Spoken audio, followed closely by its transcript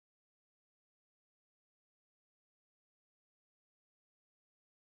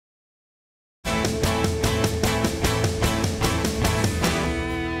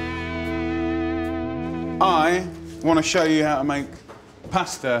I want to show you how to make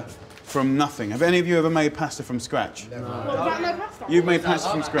pasta from nothing. Have any of you ever made pasta from scratch? No. Pasta? You've made pasta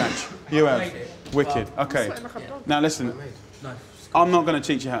from scratch? You have? Wicked. Okay. Now listen, I'm not going to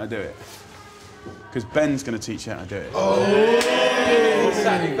teach you how to do it. Because Ben's going to teach you how to do it. Oh! What's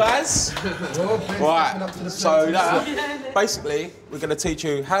happening, guys? Right, so basically, we're going to teach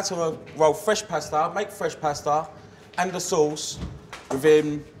you how to roll fresh pasta, make fresh pasta, and the sauce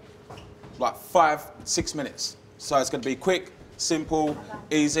within like 5-6 minutes. So it's going to be quick, simple,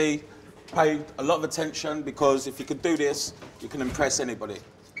 easy. Pay a lot of attention because if you can do this, you can impress anybody.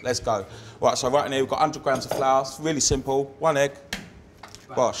 Let's go. Right, so right in here we've got 100 grams of flour. It's really simple. 1 egg.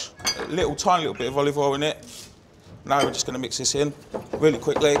 Gosh, a tiny little bit of olive oil in it. Now we're just going to mix this in really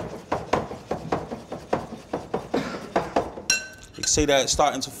quickly. You can see that it's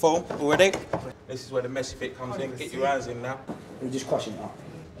starting to form already. This is where the messy bit comes in. Get your hands in now. You're just crushing it up.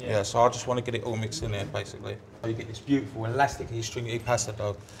 Yeah, so I just want to get it all mixed in there, basically. You get this beautiful, elasticy, stringy pasta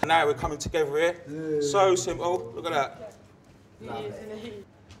dough. Now we're coming together here. So simple. Look at that.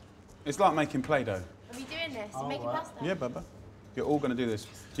 It's like making Play-Doh. Are we doing this? Making pasta? Yeah, Bubba. You're all going to do this.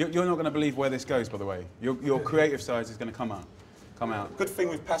 You're not going to believe where this goes, by the way. Your creative side is going to come out. Good thing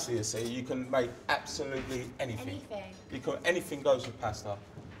with pasta, you see, you can make absolutely anything. Anything goes with pasta.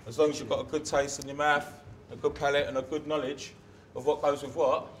 As long as you've got a good taste in your mouth, a good palate and a good knowledge of what goes with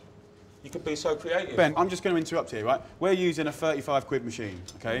what, you can be so creative. Ben, I'm just going to interrupt here, right? We're using a 35 quid machine,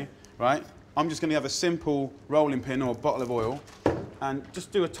 okay? Right? I'm just going to have a simple rolling pin or a bottle of oil and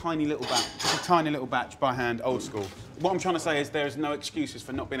just do a tiny little batch by hand, old school. What I'm trying to say is there is no excuses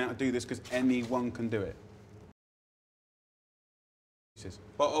for not being able to do this because anyone can do it.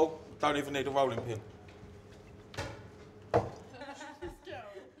 Bottle, don't even need a rolling pin.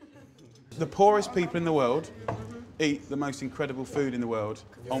 The poorest people in the world eat the most incredible food in the world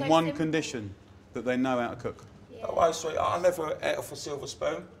on one condition, that they know how to cook. Oh, I sweetheart, I never ate off a silver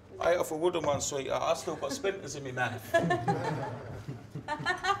spoon. I ate off a wooden one, sweetheart. I still got splinters in my mouth.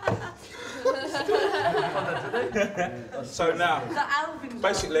 So now,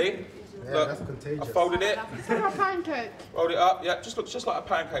 basically, look, I folded it. It's like a pancake. Rolled it up, yeah, just looks just like a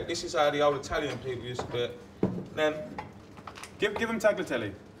pancake. This is how the old Italian people used to do it. Then, give them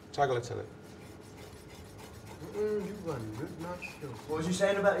tagliatelle. Tagliatelle. What was you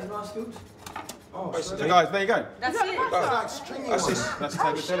saying about his nice skills? Oh, so guys, there you go. That's it. That's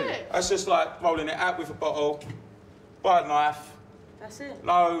tagliatelle. That's just like rolling it out with a bottle, by a knife. That's it.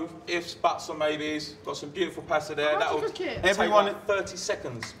 No ifs, buts or maybes. Got some beautiful pasta there. That'll take like 30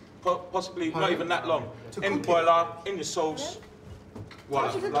 seconds, possibly not even that long. In the boiler, in your sauce. Voila,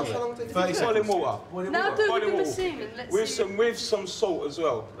 30 seconds. Boiling water. Now do it with the machine and let's see. With some salt as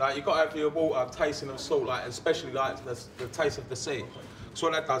well. Like you've got to have your water tasting of salt, like especially like the taste of the sea. So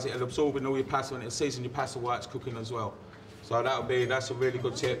what that does, it'll absorb in all your pasta and it'll season your pasta while it's cooking as well. So that's a really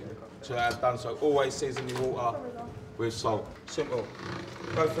good tip to have done. So always season your water with salt. Simple.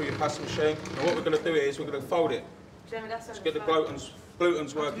 Go through your pasta machine. And what we're going to do is we're going to fold it. Just get the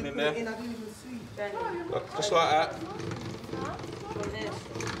gluten's working in there. Look, just like that.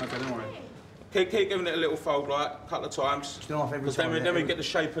 Okay, don't worry. Keep giving it a little fold, right, a couple of times. Because then we get the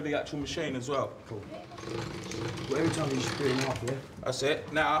shape of the actual machine as well. Cool. Well, every time you just put it in half, yeah? That's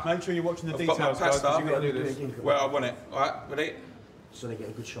it. Now, make sure you're watching the I've details, got my pasta. guys, you've got to do this. Where I want it. All right, ready? So they get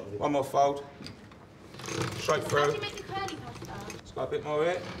a good shot of it. One more fold. Straight through. How do you make the curly pasta? Just got a bit more of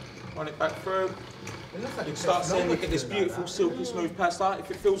it. Run it back through. You can start seeing you get this beautiful, silky, smooth pasta.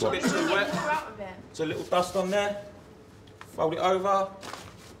 If it feels a bit too wet, there's a little dust on there. Fold it over.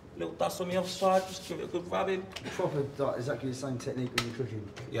 Little dust on the other side, just give it a good rubbing. Proper, like, exactly the same technique when you're cooking.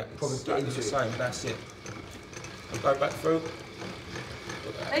 Yeah, proper exactly the same, that's it. And go back through.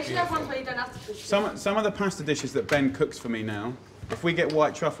 They should have ones where you don't have to push. Some of the pasta dishes that Ben cooks for me now, if we get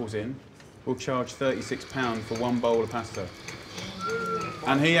white truffles in, we'll charge £36 for one bowl of pasta.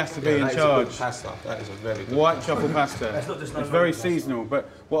 And he has to be in charge. Pasta. That is a very good white truffle pasta. It's very seasonal, but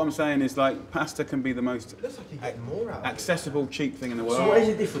what I'm saying is like pasta can be the most accessible, cheap thing in the world. So what is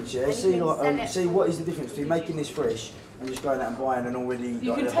the difference, yeah? See what is the difference between making this fresh and just going out and buying an already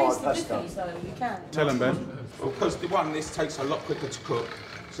like, a hard pasta? You can. Tell him, Ben. Well, because this takes a lot quicker to cook.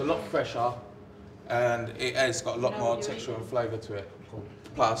 It's a lot fresher, and it has got a lot more texture and flavour to it.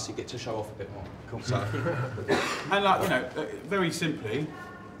 Plus, you get to show off a bit more. Cool. So. And like, you know, very simply,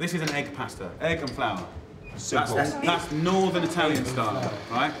 this is an egg pasta, egg and flour. Simple. That's northern Italian style,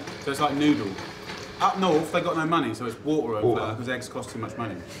 right? So it's like noodle. Up north, they've got no money, so it's water over flour because eggs cost too much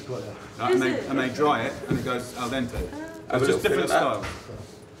money. Right? And they dry it, and it goes al dente. It's just different styles.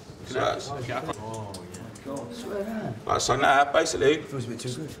 Right, so now, basically, Feels a bit too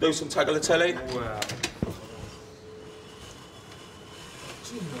good. do some tagliatelle. Wow.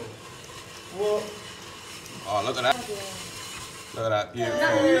 What? Oh, look at that. Look at that, beautiful.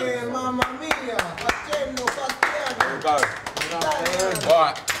 Hey, mamma mia! Facendo, There we go.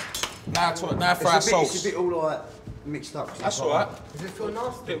 Right. Now for our sauce. It's a bit all like mixed up. That's all right. Does it feel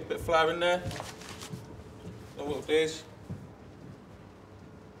nasty? Bit of flour in there. Know what it is.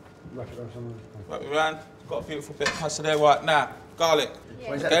 Wrap it around. Got a beautiful bit of pasta there. Right, now, garlic.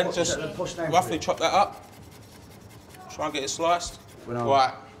 Yeah. Again, just roughly chop that up. Try and get it sliced.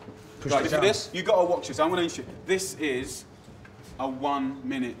 Right. Ready for this? You got to watch this. I'm going to introduce you. This is a 1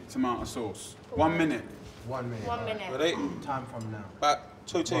 minute tomato sauce. 1 minute. 1 minute. 1 minute. Ready? Time from now. About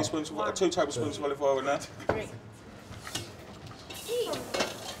 2 tablespoons of olive oil in there.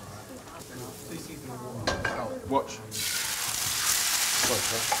 Watch.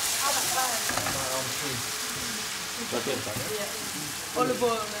 Olive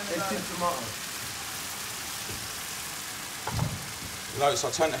oil and Tomato. Notice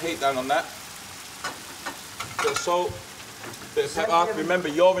I turn the heat down on that. Bit of salt, bit of pepper. Remember,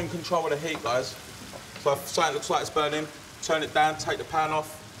 you're in control of the heat, guys. So if something looks like it's burning, turn it down, take the pan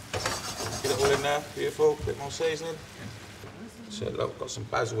off, get it all in there. Beautiful. Bit more seasoning. So look, got some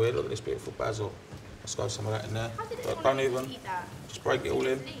basil here. Look at this beautiful basil. Let's go some of that in there. But don't even. Just break it all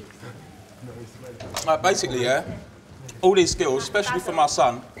in. Basically, yeah. All these skills, especially for my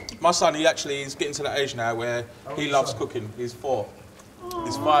son. My son, he actually is getting to that age now where he loves cooking. He's 4.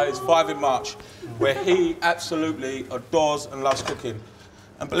 He's 5 in March, where he absolutely adores and loves cooking.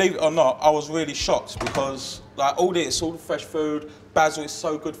 And believe it or not, I was really shocked because like all the fresh food, basil is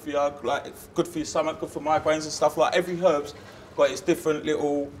so good for you, like it's good for your stomach, good for migraines and stuff. Like every herb's got its different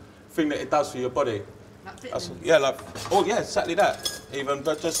little thing that it does for your body. Yeah, like, oh yeah, exactly that. Even,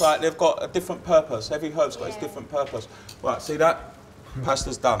 but just like they've got a different purpose. Every herb's got its different purpose. Right, see that?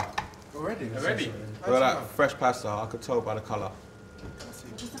 Pasta's done. Already? Already? Look at that, fresh pasta, I could tell by the colour.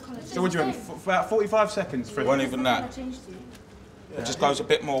 So what do you want? About 45 seconds, Fred? Won't even that. It just goes a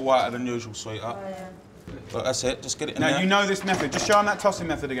bit more whiter than usual, sweetheart. But that's it, just get it in there. Now, you know this method. Just show them that tossing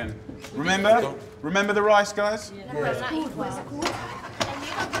method again. Remember? Remember the rice, guys? What's it called? And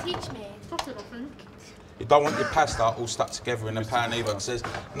you have to teach me. You don't want your pasta all stuck together in the pan either, because there's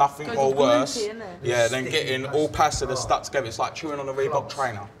nothing more worse than getting all pasta that's stuck together. It's like chewing on a Reebok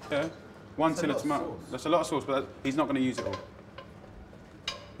trainer. Yeah. 1 tin of tomato. That's a lot of sauce, but he's not going to use it all.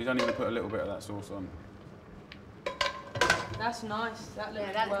 He's only going to put a little bit of that sauce on. That's nice. That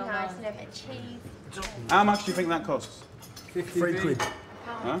looks That's well nice. done. A little bit of cheese. How much do you think that costs? 3 quid.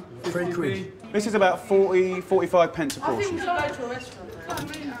 Huh? 3 quid. This is about 45 pence a I think we portion. should go to a restaurant.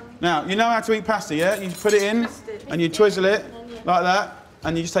 Now, you know how to eat pasta, yeah? You put it in, and you twizzle it, like that,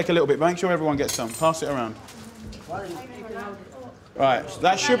 and you just take a little bit. Make sure everyone gets some. Pass it around. Right,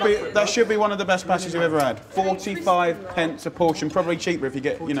 that should be one of the best pastas you've ever had. 45 pence a portion, probably cheaper if you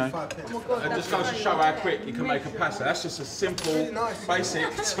get, you know. It just goes to show how quick you can make a pasta. That's just a simple,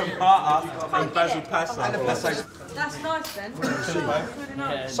 basic tomato and basil pasta. That's nice then. That's really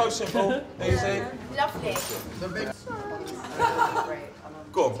nice. So simple, easy. Lovely.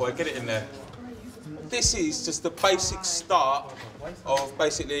 Go on, boy, get it in there. This is just the basic start of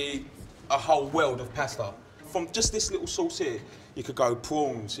basically a whole world of pasta. From just this little sauce here, you could go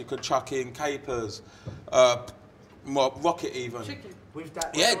prawns, you could chuck in capers, rocket even. Chicken. With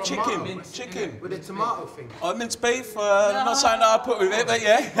that, Yeah, chicken. With the tomato thing. Minced beef, not something that I put with it, but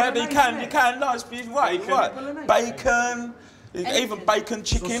yeah, you can, no, you're right. Bacon, even bacon,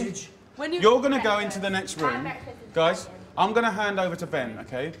 chicken. You're going to go into the next room. Guys, I'm going to hand over to Ben,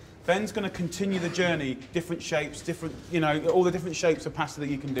 okay? Ben's going to continue the journey, different shapes, different, you know, all the different shapes of pasta that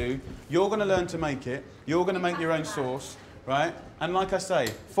you can do. You're going to learn to make it. You're going to make your own sauce, right? And like I say,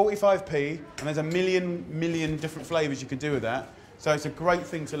 45p, and there's a million different flavours you can do with that. So it's a great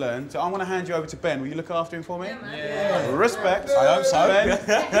thing to learn. So I'm going to hand you over to Ben. Will you look after him for me? Yeah. Respect. I hope so.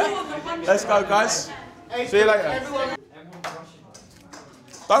 Ben. Let's go, guys. See you later.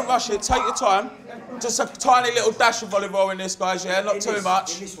 Don't rush it, take your time. Just a tiny little dash of olive oil in this, guys, yeah? Not too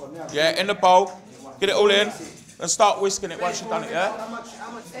much. Yeah, in the bowl. Get it all in and start whisking it once you've done it, yeah?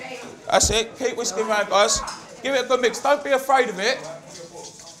 That's it. Keep whisking around, guys. Give it a good mix. Don't be afraid of it.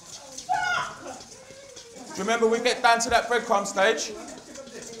 Remember, we get down to that breadcrumb stage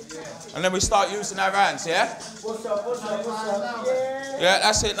and then we start using our hands, yeah? Yeah,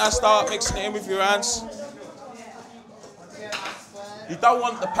 that's it. Now start mixing it in with your hands. You don't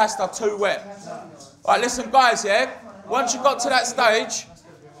want the pasta too wet. Right, listen, guys, yeah? Once you've got to that stage,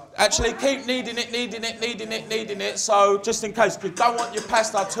 actually keep kneading it, so just in case, because you don't want your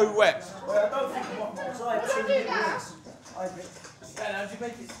pasta too wet.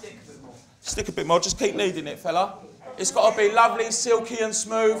 Stick a bit more, just keep kneading it, fella. It's got to be lovely, silky and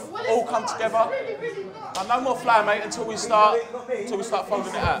smooth, all come together. And no more flour, mate, until we start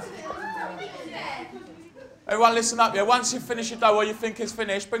folding it out. Everyone listen up, yeah? Once you finish your dough or you think it's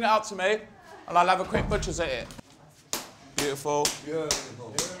finished, bring it up to me and I'll have a quick butcher's at it. Beautiful.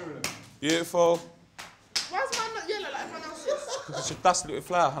 Beautiful. Why is mine not yellow like everyone else's? Because you dusted it with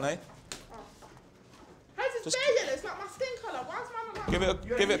flour, honey. How's it bare yellow? It's like my skin colour. Why is mine not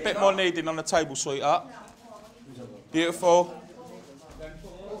like Give it a bit more kneading on the table, sweetheart. Beautiful.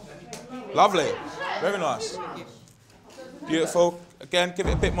 Lovely. Very nice. Beautiful. Again, give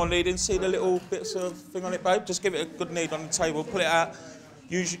it a bit more kneading. See the little bits of thing on it, babe? Just give it a good knead on the table. Pull it out.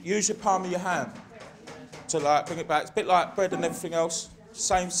 Use your palm of your hand to like bring it back. It's a bit like bread and everything else.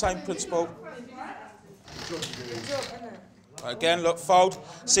 Same principle. Right, again, look, fold.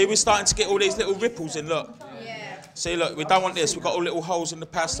 See, we're starting to get all these little ripples in, look. Yeah. See, look, we don't want this. We've got all little holes in the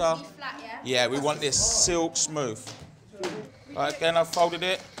pasta. Flat, yeah? Yeah, we want this silk smooth. Right, again, I've folded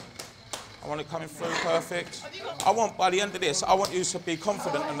it. I want it coming through perfect. I want, by the end of this, I want you to be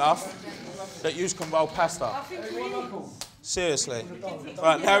confident enough that you can roll pasta. Seriously.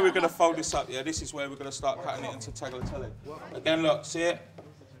 Right, now we're going to fold this up, yeah? This is where we're going to start cutting it into tagliatelle. Again, look, see it?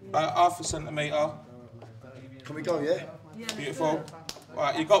 About 1/2 centimetre. Can we go, yeah? Beautiful.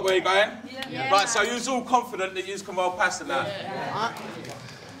 Right, you got where you're going? Yeah. Right, so you're all confident that you can roll pasta now? Yeah.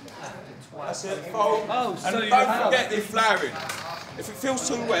 That's it, fold. Oh, and don't forget the flouring. If it feels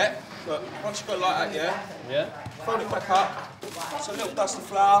too wet, look, once you've got it like that, yeah? Fold it back up. It's a little dust of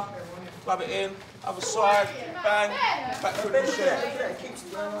flour. Rub it in. Other side. Bang. Back through the machine.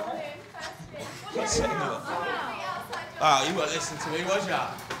 Keep sitting there. Oh, you weren't listening to me, was ya?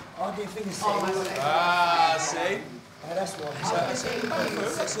 I didn't think it's Ah, see? Oh, that's why. That's it.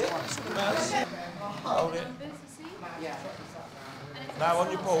 That's it. That's what it matters. Hold it. Now on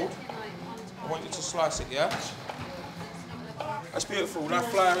your board, I want you to slice it, yeah? That's beautiful. Now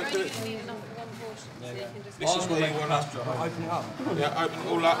flour it. Do it. This is where you want to open it up. Yeah, open it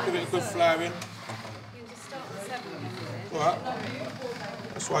all up. Give it a good flouring. All right.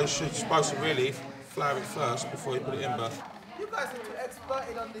 That's why you're supposed to really flour it first before you put it in, but. You guys are too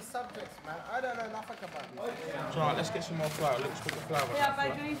experted on these subjects, man. I don't know nothing about this. All right, let's get some more flour. Let's put the flour. Yeah, by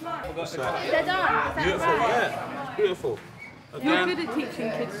doing flour. What's that? They're done. Is that Beautiful, right? yeah. Beautiful. You're Again, good at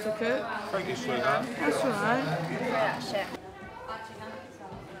teaching kids to cook. thank you, sweetheart. That's all right. Yeah, shit.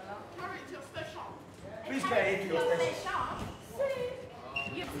 Please pay if you're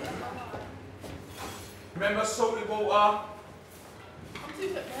Remember salty water?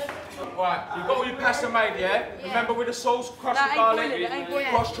 Right, you've got all your pasta made, yeah? Remember with the sauce, crush the garlic,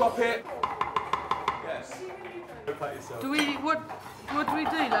 cross chop it. Yes. What do we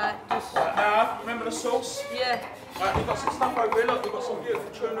do, like, just... Right, now, remember the sauce? Yeah. Right, we've got some stuff over here, look, we've got some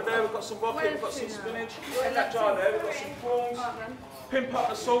beautiful tuna there, we've got some rocket, we've got some spinach, in that jar there, we've got some prawns. Pimp up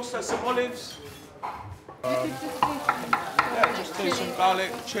the sauce, there's some olives. Yeah, just do some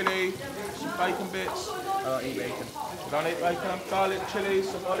garlic, chilli, some bacon bits. I don't eat bacon. You don't eat bacon? Garlic, chilli,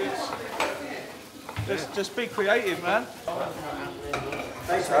 some olives. Just be creative, man.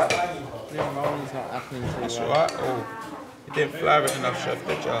 Thanks, right? Yeah, my one's not happening too That's well. alright. Oh, you didn't flour it enough, chef,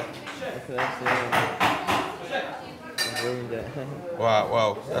 did you? Okay, that's it. I've ruined it. Wow,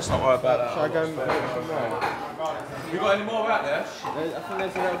 well, let's not worry about that. Shall I go and make some more? You got any more out there? I think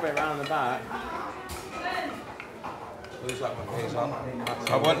there's a little bit around the back. Who's that one? Here's one.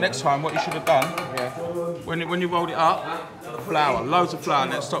 I want next time what you should have done, when you rolled it up, flour, loads of flour,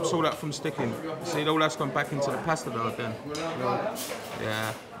 and it stops all that from sticking. See, all that's gone back into the pasta dough again.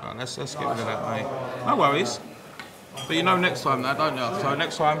 Yeah, right, let's get rid of that, mate. No worries. But you know next time now, don't you? So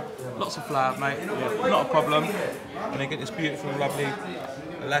next time, lots of flour, mate. Not a problem. And then get this beautiful, lovely,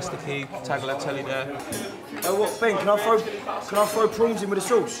 elasticy tagliatelle there. Oh, what, Ben? Can I throw prawns in with the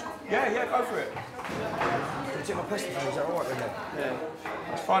sauce? Yeah, go for it. Can I take my pasta thing? Is that all right with that? Yeah.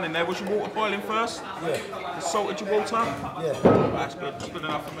 That's fine in there. Was your water boiling first? Yeah. You salted your water? Yeah. That's good. That's good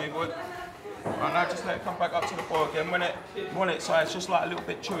enough for me, boy. Right, now just let it come back up to the boil again. When it's so it's just like a little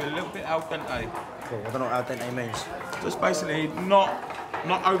bit chewy, a little bit al dente. Cool. I don't know what al dente means. Just basically not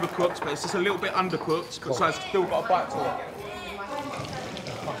overcooked, but it's just a little bit undercooked, but so it's still got a bite to it.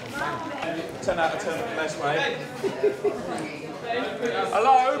 10 out of 10 for the best, mate.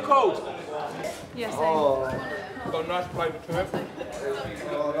 Hello, who called? Yes, Got a nice flavour to it.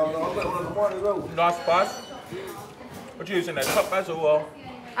 Oh, no, I've got one of the white as well. Nice buzz. What are you using there? Top basil or?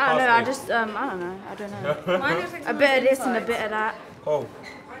 I don't know, I don't know. A bit of this and a bit of that. Cool.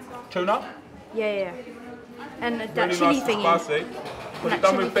 Tuna? Yeah. And that Really chili nice thingy. and spicy. Because it's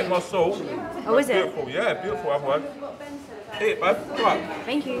done with a bit more salt. Oh, is it? Beautiful, yeah, beautiful otherwise. Eat it, bud. Right.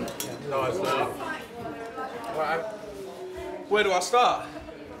 Thank you. Nice. Right. Where do I start?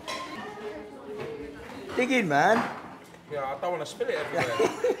 Dig in, man. Yeah, I don't want to spill it everywhere.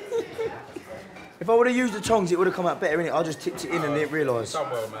 If I would have used the tongs, it would have come out better, innit? I just tipped it in and didn't realise. Done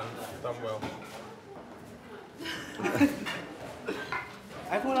well, man. Done well.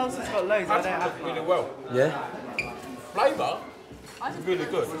 Everyone else has got loads, I don't have Really well. Yeah? Flavour? Really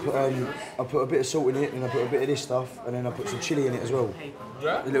good. I put a bit of salt in it, and I put a bit of this stuff, and then I put some chilli in it as well.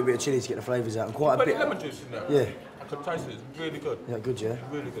 Yeah? A little bit of chilli to get the flavours out, and quite a Put bit. lemon juice in there. Yeah. I could taste it. It's really good. Yeah, good, yeah?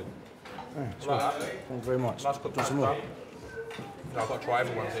 Really good. Yeah, Like sure. that. Thank you very much. Nice cooked Want some more? pasta. No, I've got to try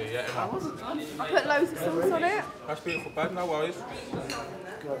everyone's here, yeah? I put loads of sauce on it. That's beautiful, babe. No worries.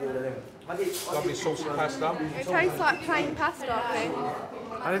 Lovely saucy pasta. It tastes like plain pasta, I think.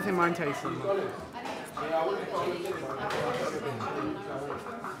 I don't think mine tastes like that.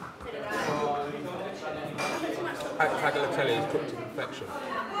 Tagliatelle is cooked to perfection.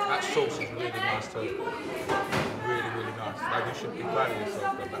 That sauce is really nice too. Really, really nice. Like you should be proud of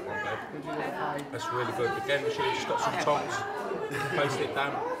yourself on that one, babe. That's really good. Again, you should have just got some tongs, placed it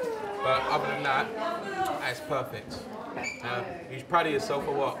down. But other than that, that's perfect. You proud of yourself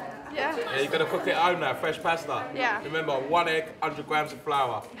or what? Yeah. Yeah, you're gonna cook it at home now, fresh pasta. Yeah. Remember, 1 egg, 100 grams of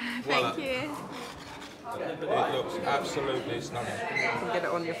flour. Thank you. It looks absolutely stunning. Get it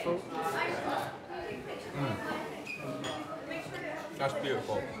on your fork. That's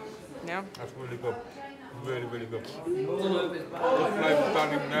beautiful. Yeah. That's really good. Really, really good. Good flavour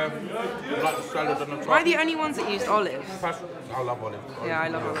done in there. You like the salad on the top. Am I the only ones that used olives? I love olives. Yeah, I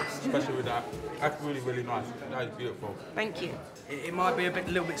love olives. Especially with that. That's really, really nice. That is beautiful. Thank you. It might be a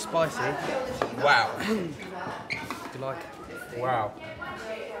little bit spicy. Wow. Do you like it? Wow.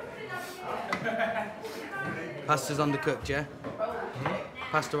 Pasta's undercooked, yeah?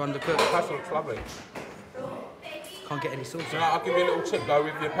 Pasta undercooked. Pasta looks lovely. Can't get any sauce. So I'll give you a little tip though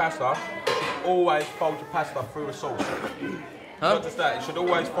with your pasta. You should always fold your pasta through a sauce. Not just that, you should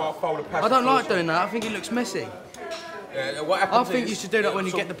always fold the pasta I don't through like a doing that. I think it looks messy. Yeah, what I happens think is you should do that when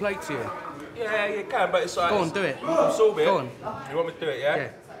you absorb- get the plate to you. Yeah, you can, but it's like... Go on, do it. Absorb it. Go on. You want me to do it, yeah? Yeah.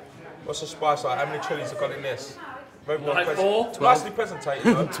 What's the spice like? How many chilies have got in this? Very well Like 4? Nicely presentated,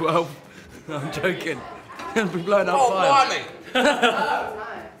 though. 12. I'm joking. It'll be blown up Oh, fire. blimey!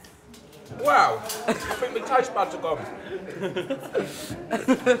 Wow. I think my taste buds are gone.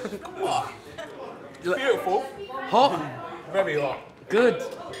 Come on. Beautiful. Hot? Very hot. Good.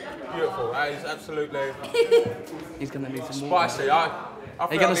 Beautiful. That is absolutely He's going to need some more. spicy. I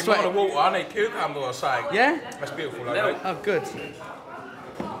think gonna I need sweat? more water. I need cucumber or something. Yeah? That's beautiful, though, mate. Oh, good.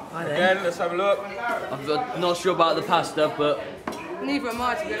 Again, let's have a look. I'm not sure about the pasta, but Neither am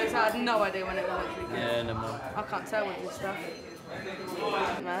I, to be honest. I had no idea when it was actually good. yeah, never mind. I can't tell with this stuff.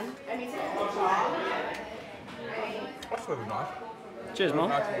 Man. That's really nice. Cheers, Nice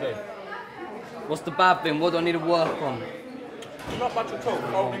man. indeed. What's the bad thing? What do I need to work on? Not much at all,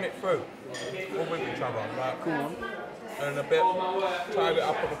 holding it through. All with each other. Like, Cool, man. and a bit, tie it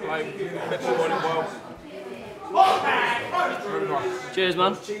up on the plate, a bit of body well. Very nice. Cheers,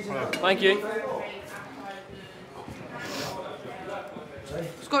 man. Thank you.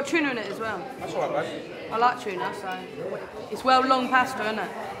 It's got tuna in it as well. That's all right, mate. I like tuna, so it's well long pasta, isn't it?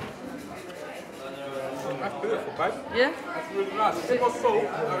 That's beautiful, babe. Yeah? That's really nice. A bit more salt,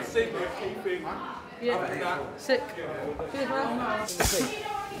 a secret key thing. Yeah. Sick. Cheers, man.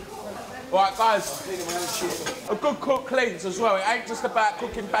 Right, guys, a good cook cleans as well. It ain't just about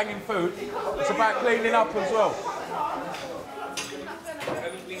cooking banging food, it's about cleaning up as well.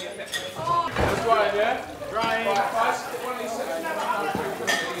 That's right, yeah? Drying. Right, guys.